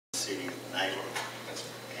city of Naylor.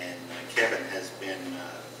 And Kevin has been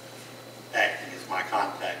acting as my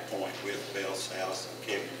contact point with Bellsouth. So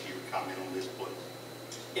Kevin, if you would comment on this, please.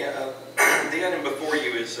 Yeah, the item before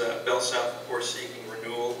you is Bellsouth, of course, seeking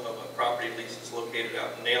renewal of a property lease that's located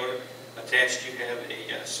out in Naylor. Attached, you have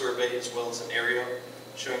a survey as well as an aerial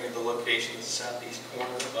showing you the location of the southeast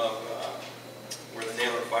corner of where the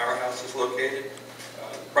Naylor firehouse is located.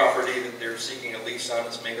 The property that they're seeking a lease on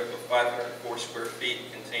is made up of 504 square feet,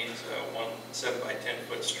 contains one 7 by 10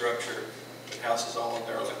 foot structure that houses all of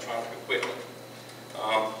their electronic equipment.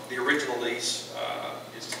 The original lease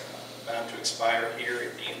is bound to expire here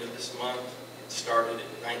at the end of this month. It started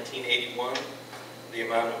in 1981. The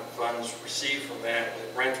amount of funds received from that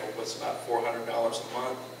with rental was about $400 a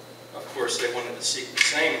month. Of course, they wanted to seek the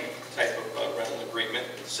same type of rental agreement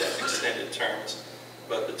with set extended terms,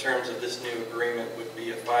 but the terms of this new agreement would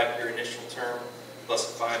be a 5-year initial term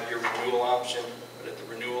plus a 5-year renewal option. But at the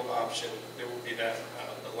renewal option, there will be that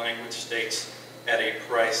the language states at a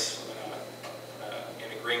price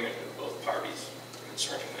in agreement with both parties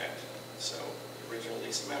concerning that. So the original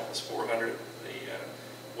lease amount was $400.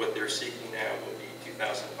 What they're seeking now will be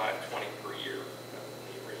 $2,520 per year.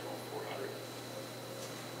 The original $400.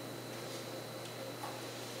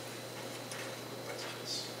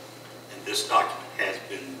 And this document has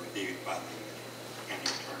been reviewed by the county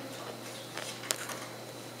attorney's office.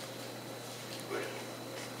 Good.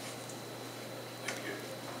 Thank you.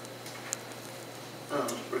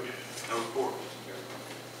 Mr.